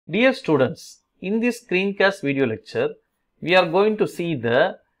Dear students, in this screencast video lecture, we are going to see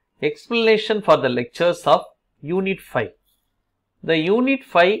the explanation for the lectures of Unit 5. The Unit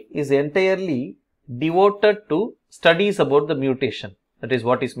 5 is entirely devoted to studies about the mutation. That is,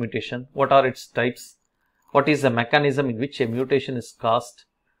 what is mutation, what are its types, what is the mechanism in which a mutation is caused,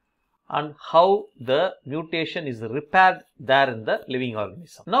 and how the mutation is repaired there in the living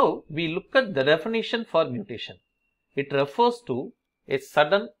organism. Now, we look at the definition for mutation. It refers to a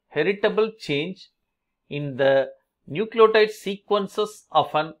sudden heritable change in the nucleotide sequences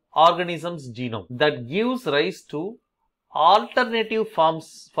of an organism's genome that gives rise to alternative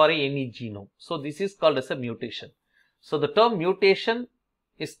forms for any genome. So, this is called as a mutation. So, the term mutation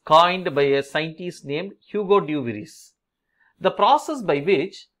is coined by a scientist named Hugo de Vries. The process by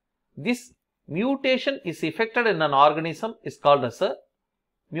which this mutation is effected in an organism is called as a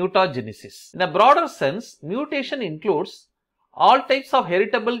mutagenesis. In a broader sense, mutation includes all types of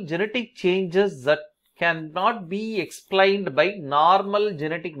heritable genetic changes that cannot be explained by normal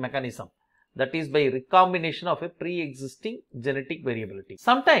genetic mechanism, that is by recombination of a pre-existing genetic variability.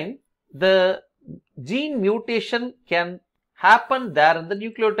 Sometimes the gene mutation can happen there in the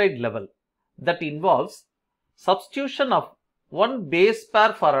nucleotide level that involves substitution of one base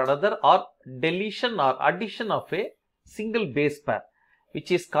pair for another or deletion or addition of a single base pair,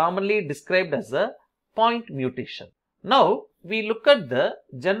 which is commonly described as a point mutation. Now, we look at the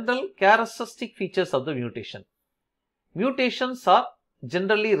general characteristic features of the mutation. Mutations are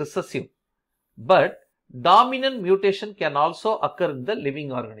generally recessive, but dominant mutation can also occur in the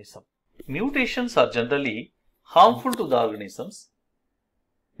living organism. Mutations are generally harmful to the organisms.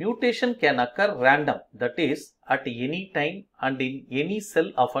 Mutation can occur random, that is, at any time and in any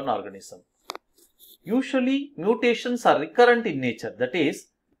cell of an organism. Usually, mutations are recurrent in nature, that is,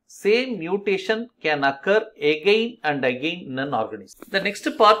 same mutation can occur again and again in an organism. The next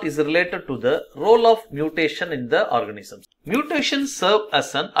part is related to the role of mutation in the organism. Mutations serve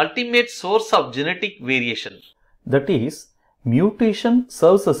as an ultimate source of genetic variation. That is, mutation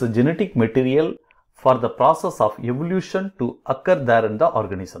serves as a genetic material for the process of evolution to occur there in the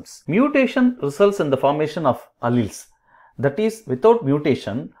organisms. Mutation results in the formation of alleles. That is, without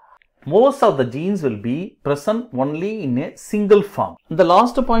mutation, most of the genes will be present only in a single form. The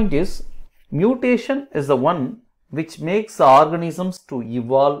last point is, mutation is the one which makes the organisms to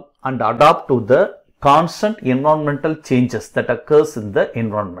evolve and adapt to the constant environmental changes that occurs in the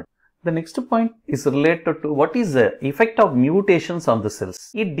environment. The next point is related to what is the effect of mutations on the cells.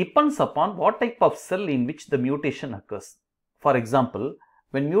 It depends upon what type of cell in which the mutation occurs. For example,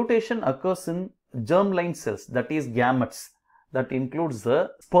 when mutation occurs in germline cells, that is gametes, that includes the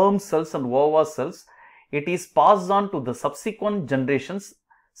sperm cells and ova cells, it is passed on to the subsequent generations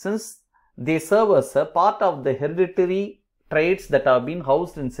since they serve as a part of the hereditary traits that have been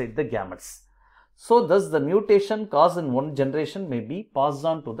housed inside the gametes. So, thus the mutation caused in one generation may be passed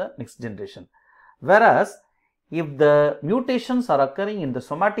on to the next generation. Whereas, if the mutations are occurring in the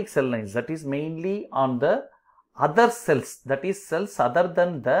somatic cell lines, that is mainly on the other cells, that is cells other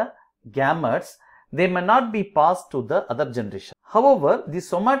than the gametes, they may not be passed to the other generation. However, the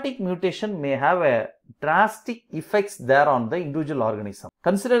somatic mutation may have a drastic effects there on the individual organism.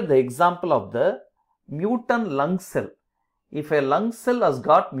 Consider the example of the mutant lung cell. If a lung cell has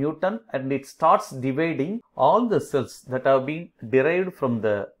got mutant and it starts dividing, all the cells that have been derived from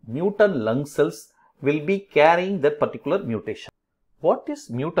the mutant lung cells will be carrying that particular mutation. What is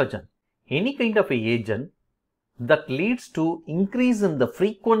mutagen? Any kind of a agent that leads to increase in the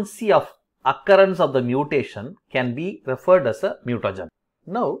frequency of occurrence of the mutation can be referred as a mutagen.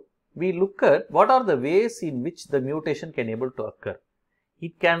 Now, we look at what are the ways in which the mutation can able to occur.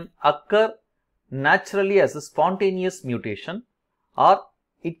 It can occur naturally as a spontaneous mutation, or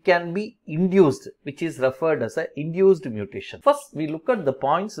it can be induced, which is referred as a induced mutation. First, we look at the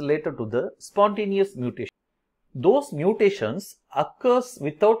points related to the spontaneous mutation. Those mutations occurs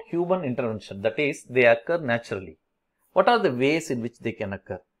without human intervention, that is, they occur naturally. What are the ways in which they can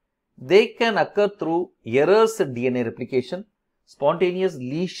occur? They can occur through errors in DNA replication, spontaneous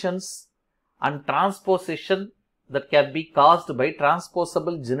lesions, and transposition that can be caused by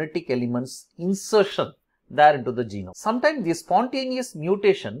transposable genetic elements insertion there into the genome. Sometimes the spontaneous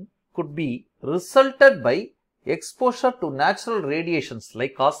mutation could be resulted by exposure to natural radiations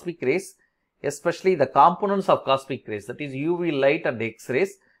like cosmic rays, especially the components of cosmic rays, that is UV light and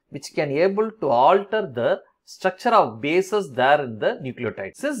X-rays, which can able to alter the structure of bases there in the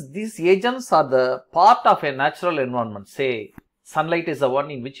nucleotide. Since these agents are the part of a natural environment, say sunlight is the one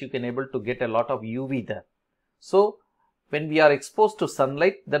in which you can able to get a lot of UV there. So, when we are exposed to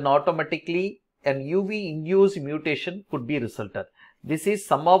sunlight, then automatically an UV induced mutation could be resulted. This is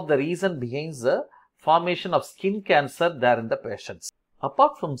some of the reason behind the formation of skin cancer there in the patients.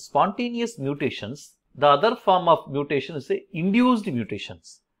 Apart from spontaneous mutations, the other form of mutation is induced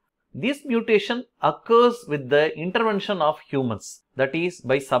mutations. This mutation occurs with the intervention of humans, that is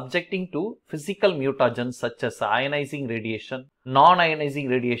by subjecting to physical mutagens such as ionizing radiation, non-ionizing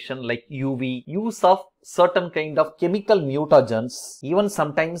radiation like UV, use of certain kind of chemical mutagens. Even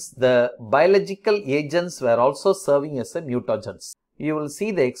sometimes the biological agents were also serving as a mutagens. You will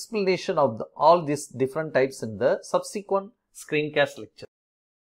see the explanation of all these different types in the subsequent screencast lecture.